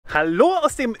Hallo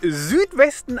aus dem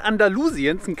Südwesten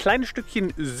Andalusiens, ein kleines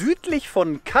Stückchen südlich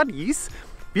von Cádiz.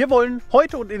 Wir wollen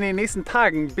heute und in den nächsten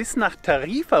Tagen bis nach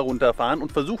Tarifa runterfahren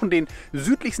und versuchen, den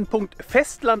südlichsten Punkt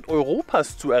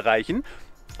Festland-Europas zu erreichen.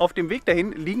 Auf dem Weg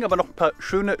dahin liegen aber noch ein paar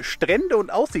schöne Strände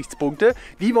und Aussichtspunkte.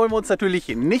 Die wollen wir uns natürlich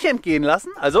nicht entgehen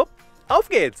lassen. Also, auf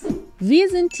geht's! Wir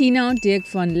sind Tina und Dirk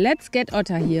von Let's Get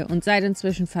Otter hier und seit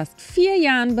inzwischen fast 4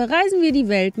 Jahren bereisen wir die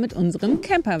Welt mit unserem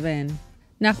Campervan.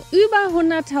 Nach über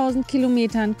 100.000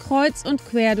 Kilometern kreuz und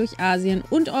quer durch Asien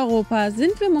und Europa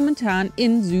sind wir momentan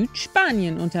in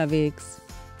Südspanien unterwegs.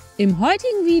 Im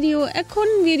heutigen Video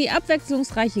erkunden wir die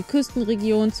abwechslungsreiche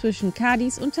Küstenregion zwischen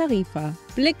Cádiz und Tarifa,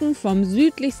 blicken vom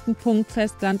südlichsten Punkt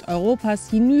Festland-Europas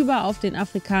hinüber auf den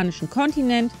afrikanischen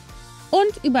Kontinent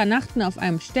und übernachten auf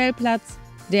einem Stellplatz,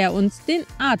 der uns den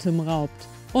Atem raubt.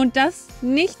 Und das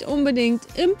nicht unbedingt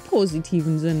im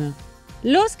positiven Sinne.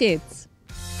 Los geht's!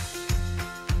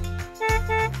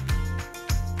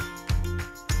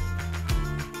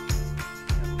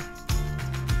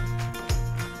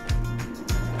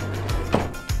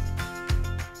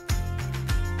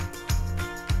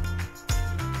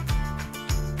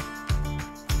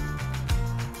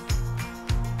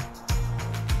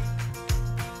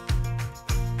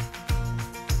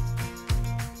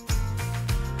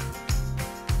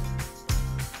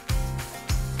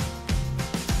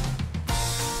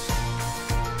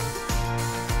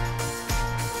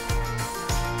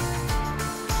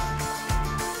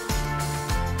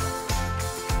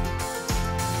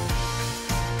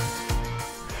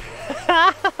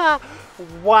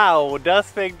 Wow,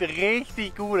 das fängt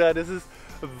richtig gut an. Es ist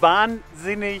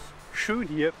wahnsinnig schön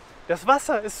hier. Das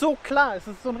Wasser ist so klar. Es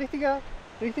ist so ein richtiger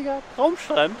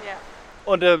Traumstrand.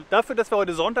 Ja. Und dafür, dass wir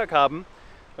heute Sonntag haben,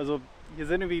 also hier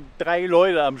sind irgendwie 3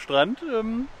 Leute am Strand,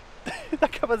 da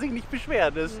kann man sich nicht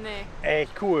beschweren. Das ist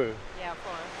echt cool. Ja,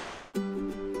 voll.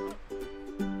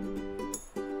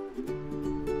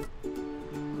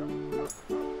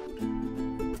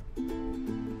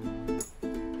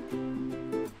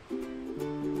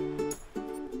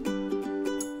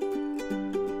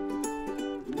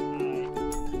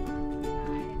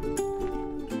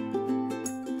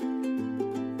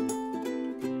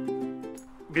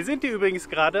 Wir sind hier übrigens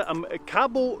gerade am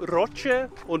Cabo Roche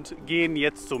und gehen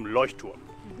jetzt zum Leuchtturm.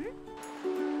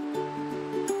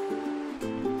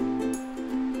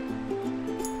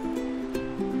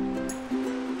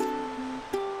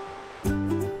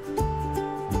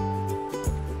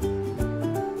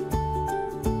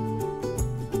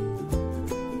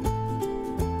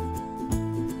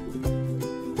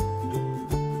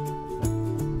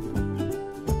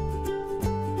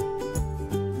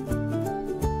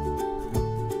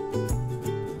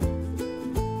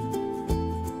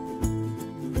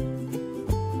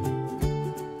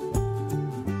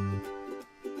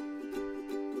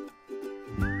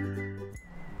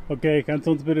 Okay, kannst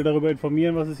du uns bitte darüber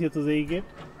informieren, was es hier zu sehen gibt?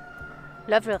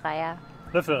 Löffelreiher.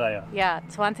 Löffelreiher. Ja,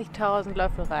 20.000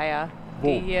 Löffelreiher,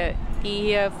 Wo? die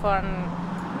hier von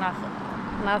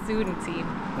nach Süden ziehen.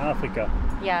 Nach Afrika.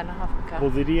 Ja, nach Afrika. Wo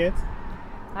sind die jetzt?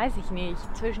 Weiß ich nicht,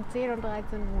 zwischen 10 und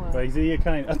 13 Uhr. Weil ich sehe hier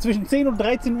keinen. Ach, zwischen 10 und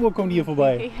 13 Uhr kommen die hier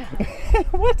vorbei. Ja.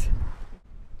 What?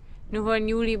 Nur von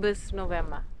Juli bis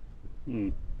November.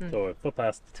 So,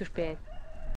 verpasst. Zu spät.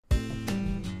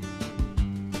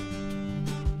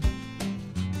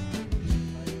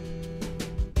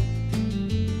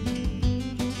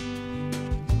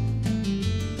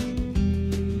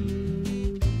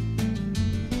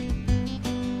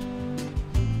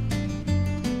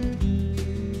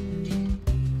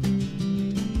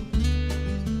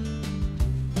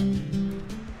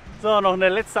 So, noch eine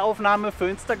letzte Aufnahme für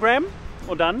Instagram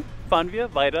und dann fahren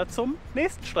wir weiter zum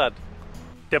nächsten Strand.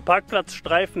 Der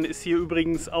Parkplatzstreifen ist hier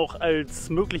übrigens auch als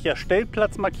möglicher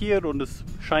Stellplatz markiert und es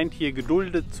scheint hier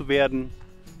geduldet zu werden.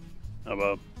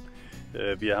 Aber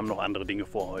wir haben noch andere Dinge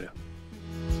vor heute.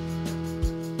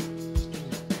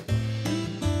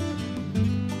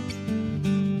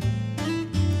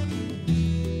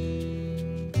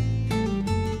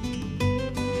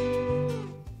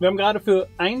 Wir haben gerade für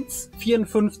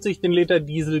 1,54 den Liter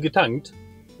Diesel getankt.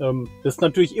 Das ist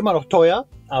natürlich immer noch teuer,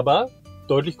 aber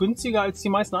deutlich günstiger als die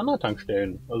meisten anderen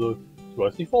Tankstellen. Also ich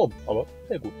weiß nicht warum, aber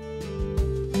sehr gut.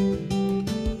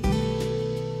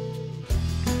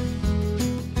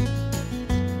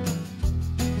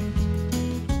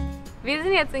 Wir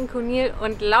sind jetzt in Conil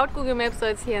und laut Google Maps soll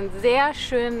es hier einen sehr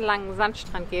schönen langen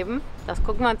Sandstrand geben. Das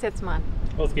gucken wir uns jetzt mal an.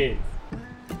 Los geht's.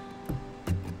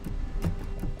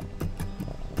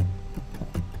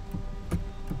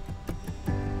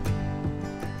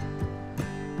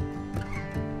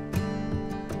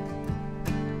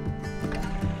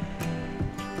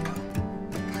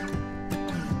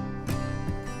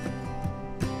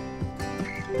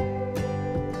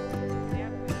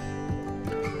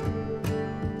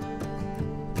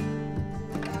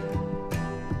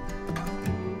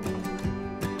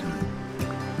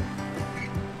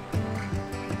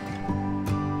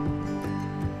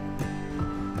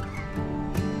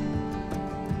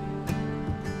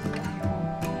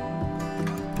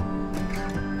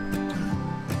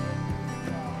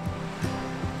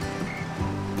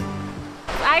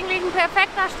 eigentlich ein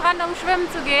perfekter Strand, um schwimmen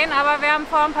zu gehen, aber wir haben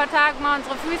vor ein paar Tagen mal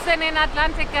unsere Füße in den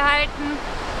Atlantik gehalten.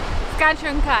 Ist ganz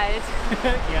schön kalt.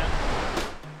 Ja.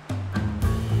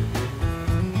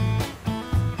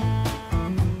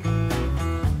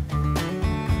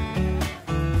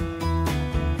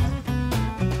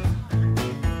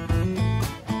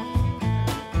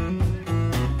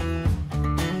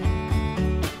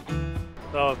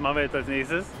 So, was machen wir jetzt als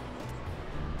nächstes?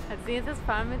 Als nächstes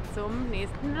fahren wir zum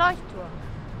nächsten Leuchtturm.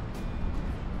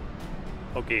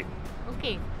 Okay.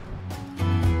 Okay.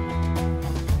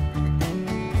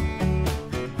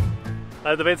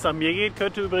 Also wenn es nach mir geht,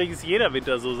 könnte übrigens jeder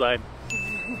Winter so sein.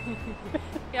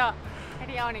 Ja,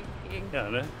 hätte ich auch nichts gegen. Ja,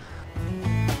 ne?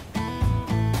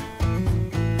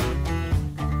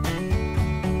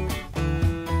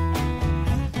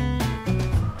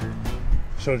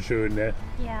 Schon schön, ne?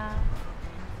 Ja.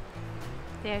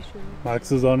 Sehr schön. Magst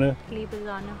du Sonne? Ich liebe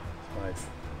Sonne. Ich weiß.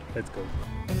 Let's go.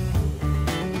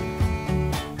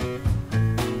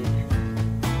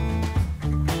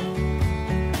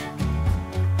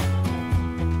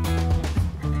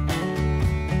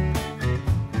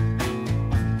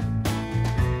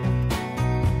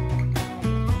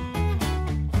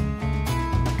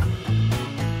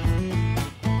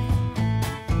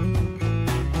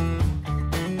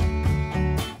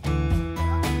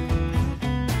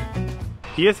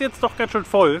 Hier ist jetzt doch ganz schön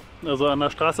voll. Also an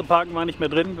der Straße parken war nicht mehr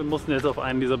drin. Wir mussten jetzt auf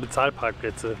einen dieser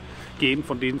Bezahlparkplätze gehen,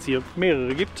 von denen es hier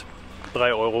mehrere gibt.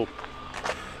 3 Euro.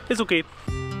 Ist okay.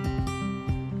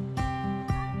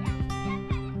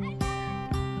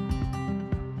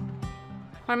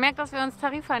 Man merkt, dass wir uns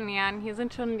Tarifa nähern. Hier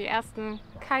sind schon die ersten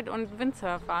Kite- und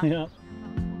Windsurfer. Ja.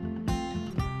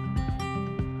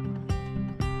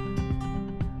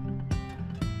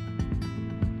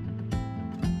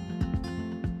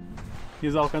 Hier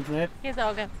ist auch ganz nett. Hier ist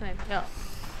auch ganz nett, ja.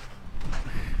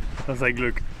 Das ist ein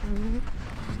Glück. Mhm.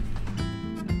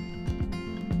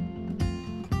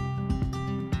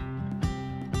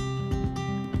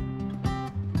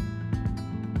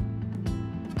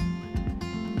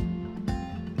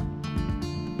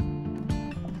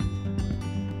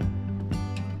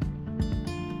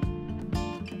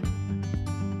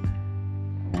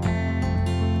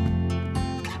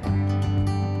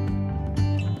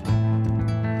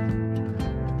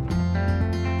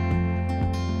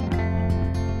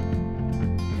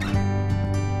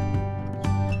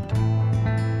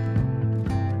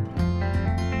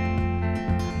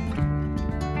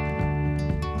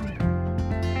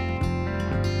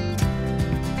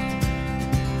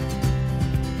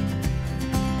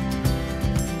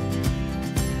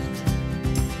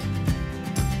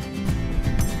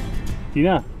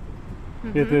 Tina,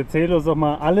 jetzt erzähl uns doch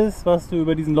mal alles, was du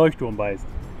über diesen Leuchtturm weißt.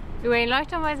 Über den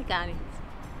Leuchtturm weiß ich gar nichts.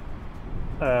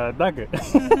 Danke.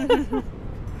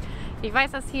 Ich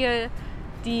weiß, dass hier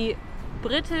die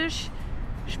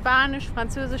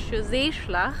britisch-spanisch-französische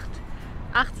Seeschlacht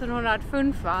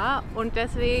 1805 war und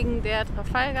deswegen der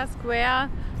Trafalgar Square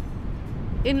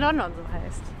in London so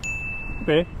heißt.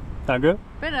 Okay, danke.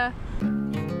 Bitte.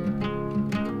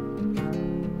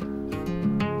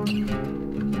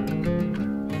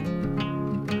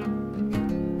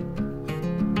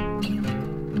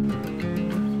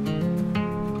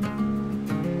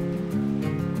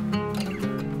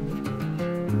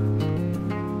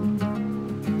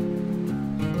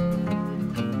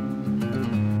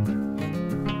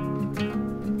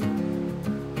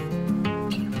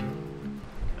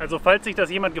 Also falls sich das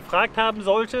jemand gefragt haben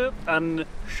sollte, an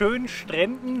schönen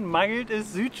Stränden mangelt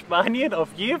es Südspanien auf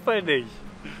jeden Fall nicht.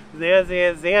 Sehr,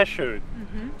 sehr, sehr schön.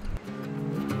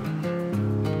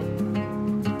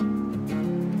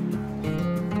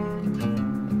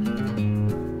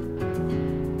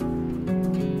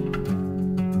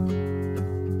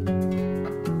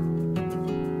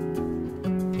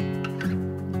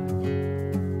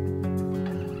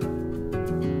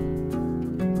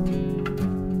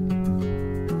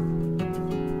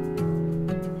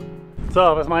 So,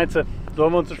 was meinst du?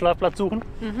 Sollen wir uns einen Schlafplatz suchen?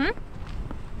 Mhm.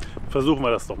 Versuchen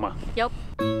wir das doch mal. Jo.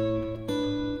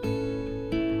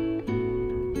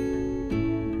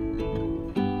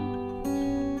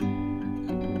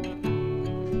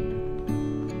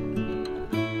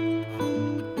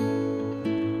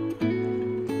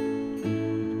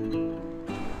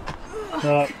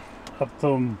 Ja, ab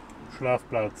zum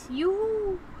Schlafplatz. Juhu.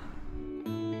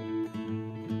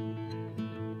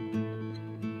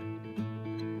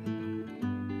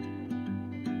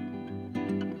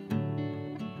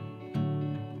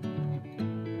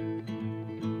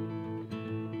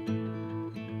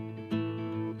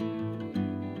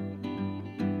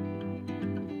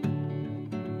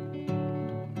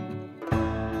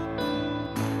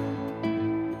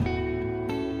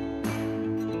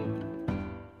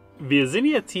 Wir sind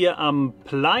jetzt hier am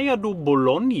Playa de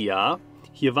Bolonia.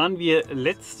 Hier waren wir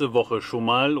letzte Woche schon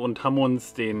mal und haben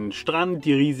uns den Strand,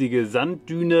 die riesige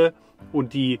Sanddüne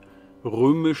und die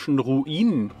römischen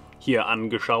Ruinen hier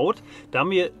angeschaut. Da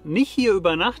haben wir nicht hier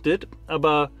übernachtet,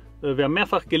 aber wir haben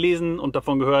mehrfach gelesen und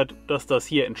davon gehört, dass das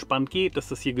hier entspannt geht, dass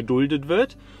das hier geduldet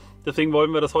wird. Deswegen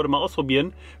wollen wir das heute mal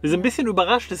ausprobieren. Wir sind ein bisschen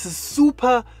überrascht, es ist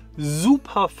super,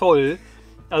 super voll.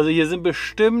 Also hier sind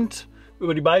bestimmt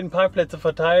über die beiden Parkplätze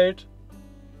verteilt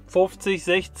 50,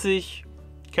 60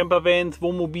 Campervans,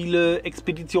 Wohnmobile,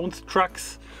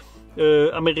 Expeditionstrucks,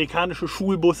 amerikanische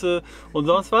Schulbusse und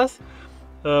sonst was.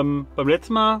 Beim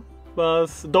letzten Mal war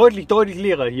es deutlich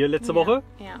leerer hier letzte Woche.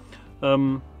 Ja.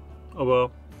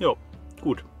 Aber ja,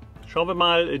 gut. Schauen wir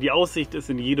mal. Die Aussicht ist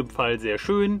in jedem Fall sehr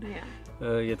schön.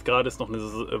 Ja. Jetzt gerade ist noch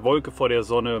eine Wolke vor der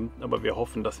Sonne, aber wir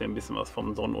hoffen, dass wir ein bisschen was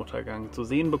vom Sonnenuntergang zu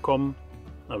sehen bekommen.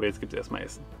 Aber jetzt gibt es erstmal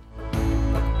Essen.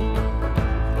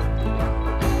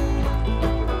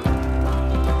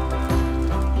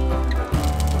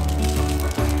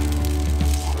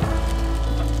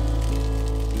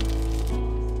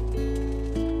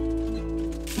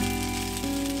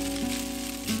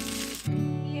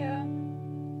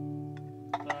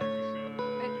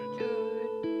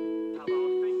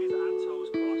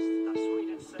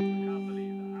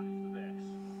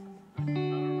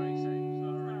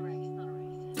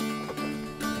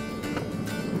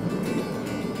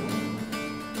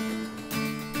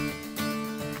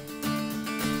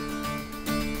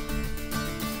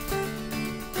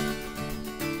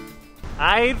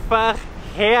 Einfach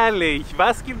herrlich!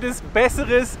 Was gibt es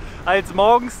Besseres, als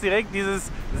morgens direkt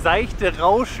dieses seichte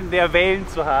Rauschen der Wellen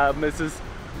zu haben? Es ist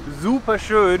super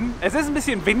schön. Es ist ein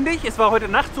bisschen windig, es war heute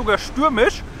Nacht sogar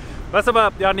stürmisch, was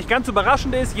aber ja nicht ganz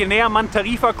überraschend ist. Je näher man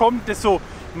Tarifa kommt, desto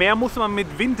mehr muss man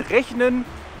mit Wind rechnen,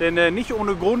 denn nicht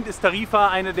ohne Grund ist Tarifa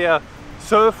eine der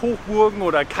Surf-Hochburgen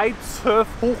oder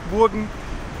Kitesurf-Hochburgen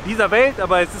dieser Welt,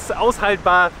 aber es ist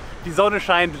aushaltbar, die Sonne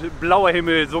scheint, blauer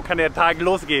Himmel, so kann der Tag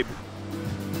losgehen.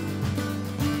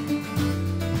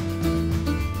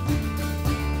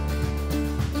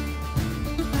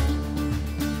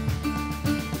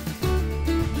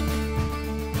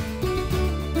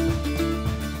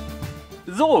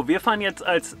 So, wir fahren jetzt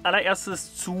als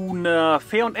allererstes zu einer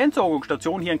Fähr- und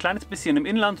Entsorgungsstation, hier ein kleines bisschen im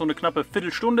Inland, so eine knappe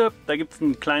Viertelstunde. Da gibt es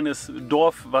ein kleines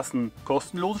Dorf, was einen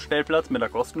kostenlosen Stellplatz mit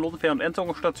einer kostenlosen Fähr- und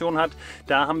Entsorgungsstation hat.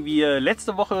 Da haben wir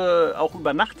letzte Woche auch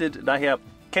übernachtet, daher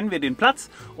kennen wir den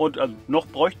Platz und also noch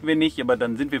bräuchten wir nicht, aber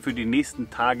dann sind wir für die nächsten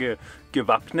Tage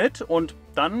gewappnet und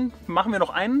dann machen wir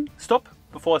noch einen Stopp,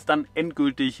 bevor es dann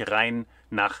endgültig rein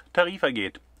nach Tarifa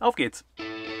geht. Auf geht's!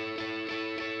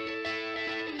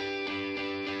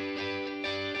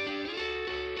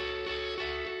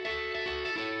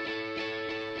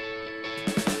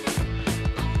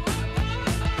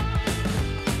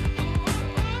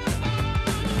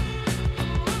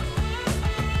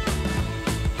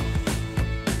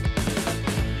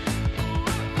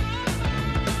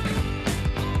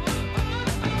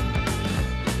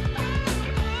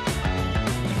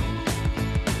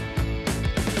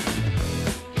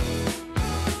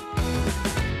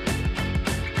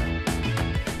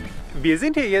 Wir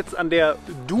sind hier jetzt an der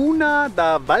Duna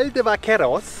de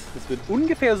Valdevaqueros. Das wird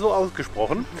ungefähr so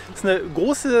ausgesprochen. Das ist eine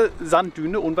große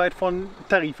Sanddüne unweit von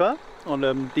Tarifa und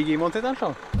die gehen wir uns jetzt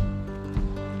anschauen.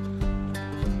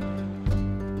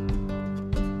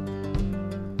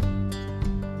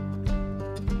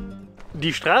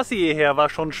 Die Straße hierher war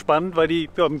schon spannend, weil die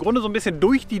im Grunde so ein bisschen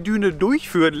durch die Düne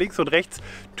durchführen. Links und rechts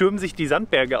türmen sich die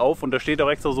Sandberge auf und da steht auch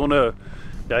extra so eine,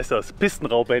 wie heißt das,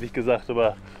 Pistenraupe hätte ich gesagt,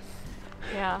 aber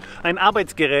ja. Ein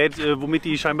Arbeitsgerät, womit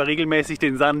die scheinbar regelmäßig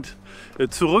den Sand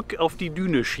zurück auf die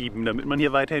Düne schieben, damit man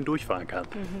hier weiterhin durchfahren kann.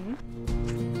 Mhm.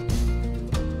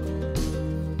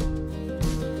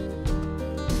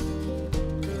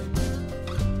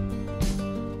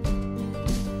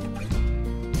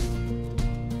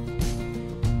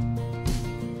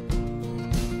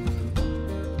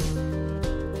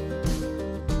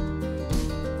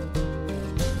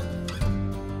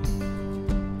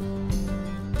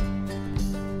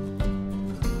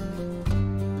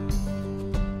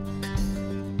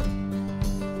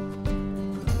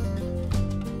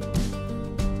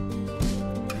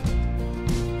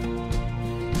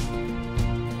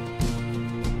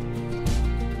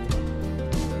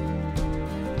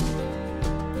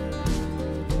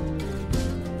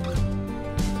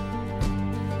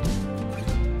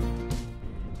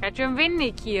 Ganz schön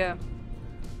windig hier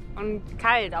und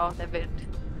kalt auch der Wind,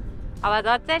 aber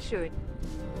dort sehr schön.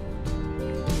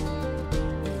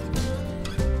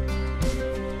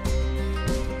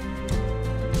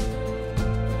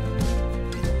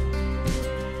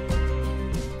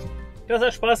 Das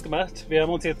hat Spaß gemacht. Wir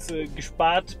haben uns jetzt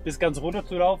gespart, bis ganz runter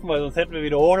zu laufen, weil sonst hätten wir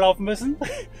wieder hochlaufen müssen.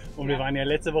 Und wir waren ja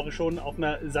letzte Woche schon auf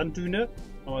einer Sanddüne.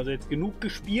 Haben also jetzt genug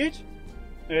gespielt.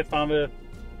 Und jetzt fahren wir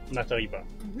nach Tarifa.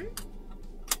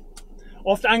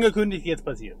 Oft angekündigt, jetzt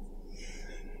passiert.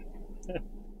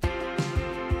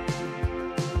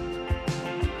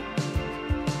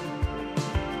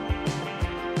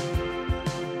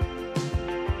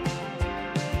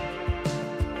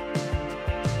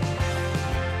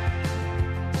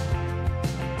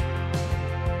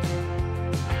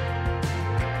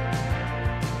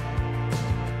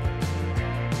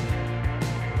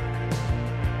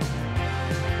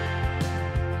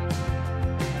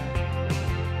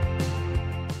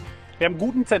 Wir haben einen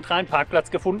guten zentralen Parkplatz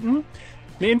gefunden.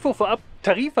 Eine Info vorab,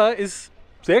 Tarifa ist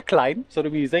sehr klein, es hat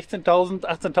irgendwie 16.000,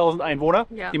 18.000 Einwohner.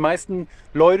 Ja. Die meisten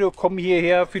Leute kommen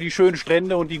hierher für die schönen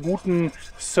Strände und die guten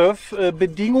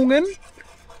Surfbedingungen.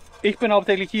 Ich bin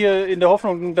hauptsächlich hier in der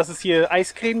Hoffnung, dass es hier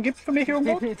Eiscreme gibt für mich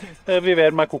irgendwo. Wir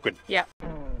werden mal gucken. Ja.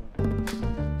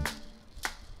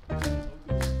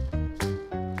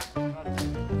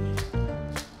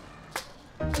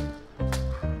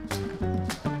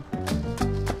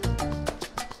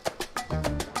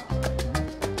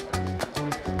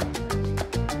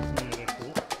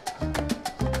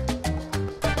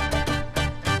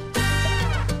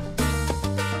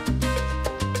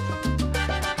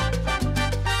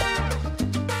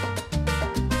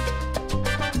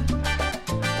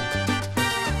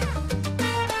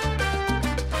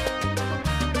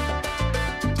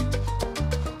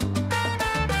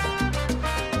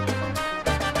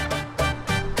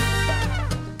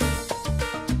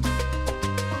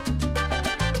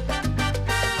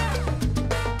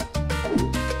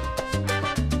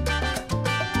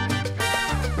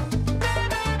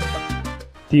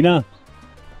 Tina,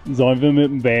 sollen wir mit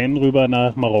dem Van rüber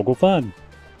nach Marokko fahren?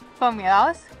 Von mir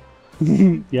aus?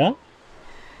 Ja?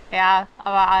 Ja,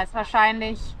 aber es ist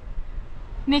wahrscheinlich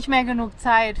nicht mehr genug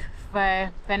Zeit,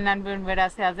 weil wenn, dann würden wir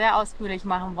das ja sehr ausführlich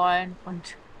machen wollen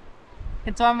und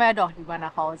jetzt wollen wir ja doch lieber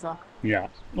nach Hause. Ja,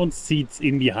 uns zieht's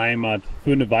in die Heimat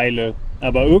für eine Weile.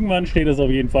 Aber irgendwann steht es auf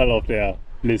jeden Fall auf der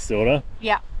Liste, oder?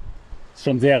 Ja, Ist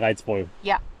schon sehr reizvoll.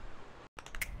 ja.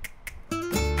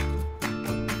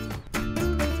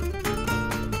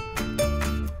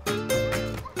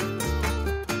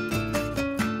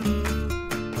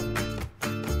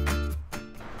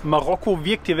 Marokko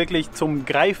wirkt hier wirklich zum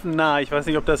Greifen nah. Ich weiß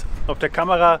nicht, ob das auf der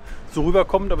Kamera so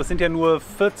rüberkommt, aber es sind ja nur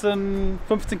 14,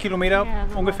 15 Kilometer Ja,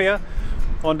 sowas. ungefähr.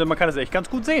 Und man kann es echt ganz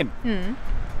gut sehen. Hm.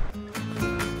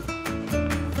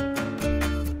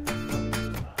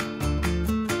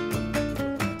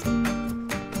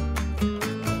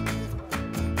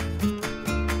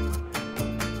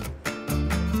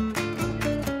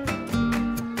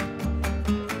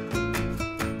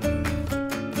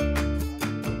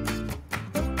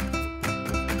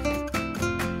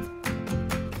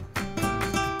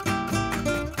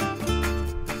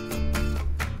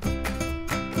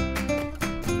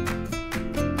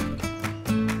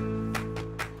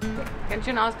 Ganz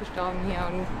schön ausgestorben hier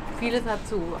und vieles hat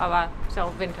zu, aber ist ja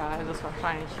auch Winter, also ist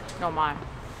wahrscheinlich normal.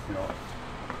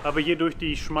 Ja. Aber hier durch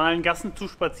die schmalen Gassen zu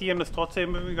spazieren ist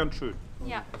trotzdem irgendwie ganz schön.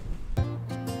 Ja.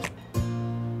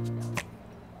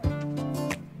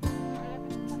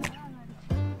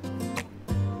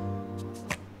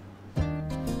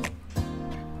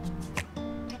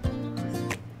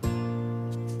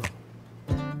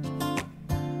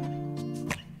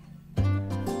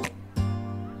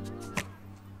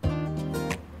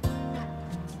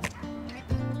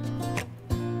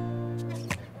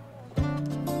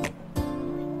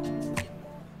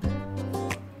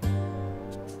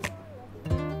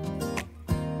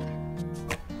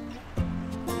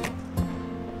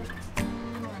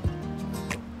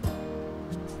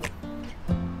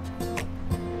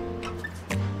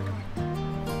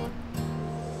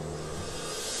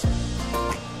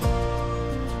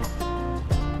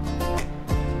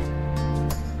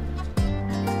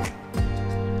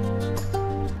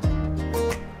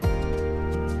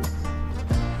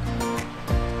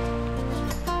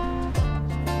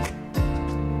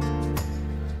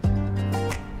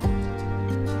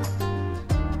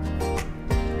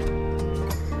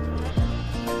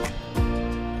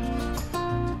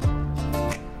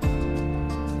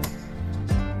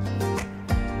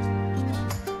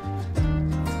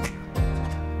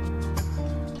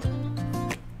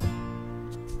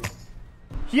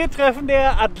 Hier treffen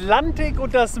der Atlantik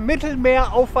und das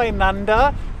Mittelmeer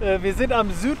aufeinander. Wir sind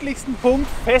am südlichsten Punkt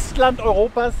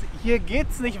Festland-Europas. Hier geht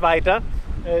es nicht weiter.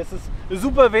 Es ist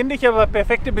super windig, aber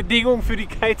perfekte Bedingungen für die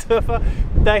Kitesurfer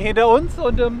da hinter uns.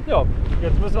 Und ja,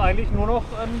 jetzt müssen wir eigentlich nur noch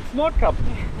ans Nordkap.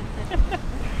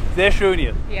 Sehr schön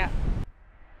hier. Ja.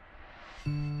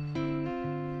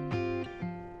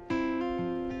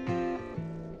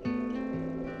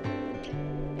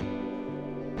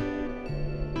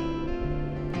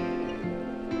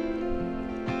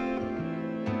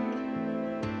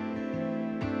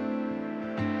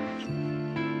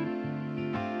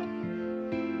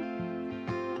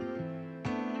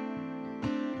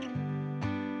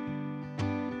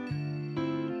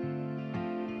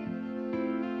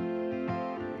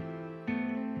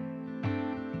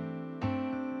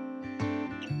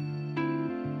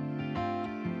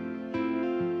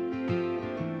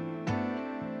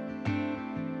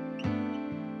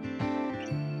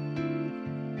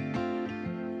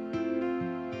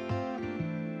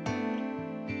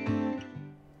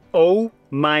 Oh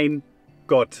mein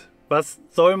Gott, was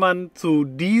soll man zu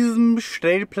diesem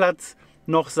Stellplatz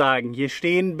noch sagen? Hier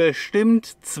stehen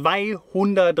bestimmt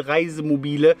 200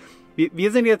 Reisemobile.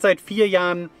 Wir sind jetzt seit 4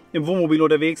 Jahren im Wohnmobil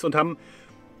unterwegs und haben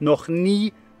noch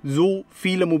nie so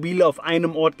viele Mobile auf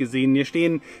einem Ort gesehen. Hier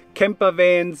stehen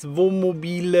Campervans,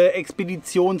 Wohnmobile,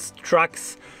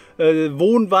 Expeditionstrucks,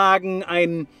 Wohnwagen,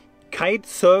 ein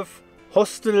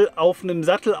Kitesurf-Hostel auf einem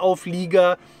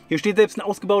Sattelauflieger. Hier steht selbst ein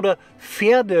ausgebauter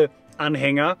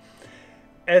Pferdeanhänger.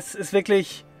 Es ist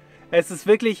wirklich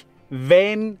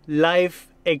Vanlife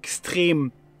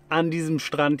extrem an diesem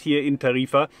Strand hier in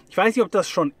Tarifa. Ich weiß nicht, ob das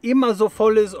schon immer so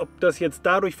voll ist, ob das jetzt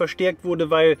dadurch verstärkt wurde,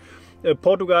 weil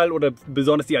Portugal oder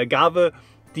besonders die Algarve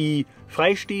die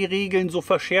Freistehregeln so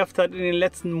verschärft hat in den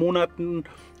letzten Monaten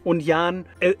und Jahren.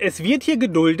 Es wird hier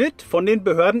geduldet von den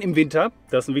Behörden im Winter.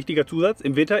 Das ist ein wichtiger Zusatz.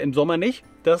 Im Winter, im Sommer nicht.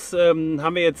 Das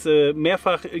haben wir jetzt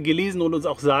mehrfach gelesen und uns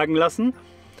auch sagen lassen.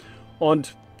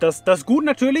 Und das ist gut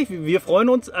natürlich. Wir freuen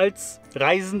uns als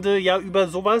Reisende ja über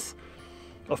sowas.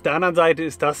 Auf der anderen Seite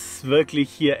ist das wirklich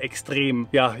hier extrem.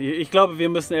 Ja, ich glaube, wir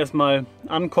müssen erstmal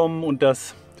ankommen und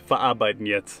das verarbeiten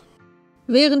jetzt.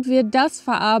 Während wir das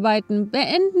verarbeiten,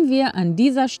 beenden wir an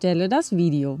dieser Stelle das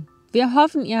Video. Wir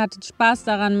hoffen, ihr hattet Spaß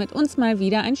daran, mit uns mal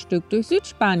wieder ein Stück durch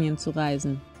Südspanien zu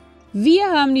reisen. Wir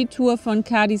haben die Tour von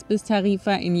Cádiz bis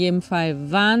Tarifa in jedem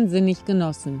Fall wahnsinnig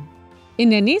genossen. In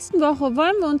der nächsten Woche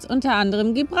wollen wir uns unter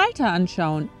anderem Gibraltar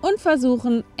anschauen und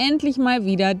versuchen, endlich mal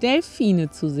wieder Delfine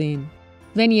zu sehen.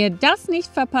 Wenn ihr das nicht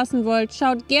verpassen wollt,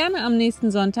 schaut gerne am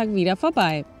nächsten Sonntag wieder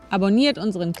vorbei. Abonniert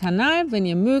unseren Kanal, wenn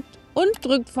ihr mögt, und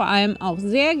drückt vor allem auch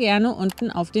sehr gerne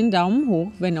unten auf den Daumen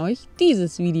hoch, wenn euch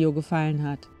dieses Video gefallen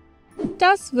hat.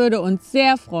 Das würde uns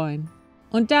sehr freuen.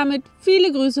 Und damit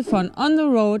viele Grüße von On the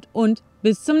Road und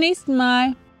bis zum nächsten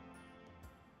Mal.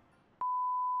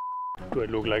 Do I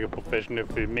look like a professional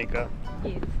filmmaker?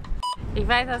 Yes. Ich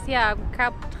weiß, dass hier am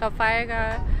Kap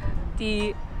Trafalgar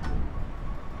die...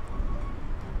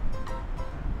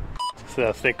 Ist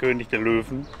das der König der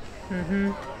Löwen?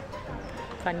 Mhm.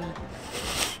 Funny.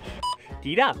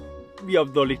 Dina, wie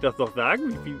oft soll ich das doch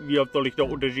sagen? Wie oft soll ich doch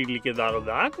unterschiedliche Sachen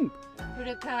sagen?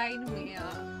 Oder keine mehr.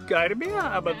 Keine mehr,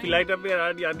 aber vielleicht haben wir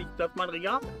dann ja nicht das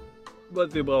Material,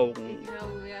 was wir brauchen. Ich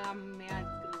glaube, wir haben mehr als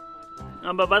genug Material.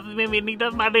 Aber was ist, wenn wir nicht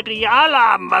das Material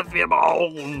haben, was wir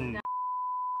brauchen?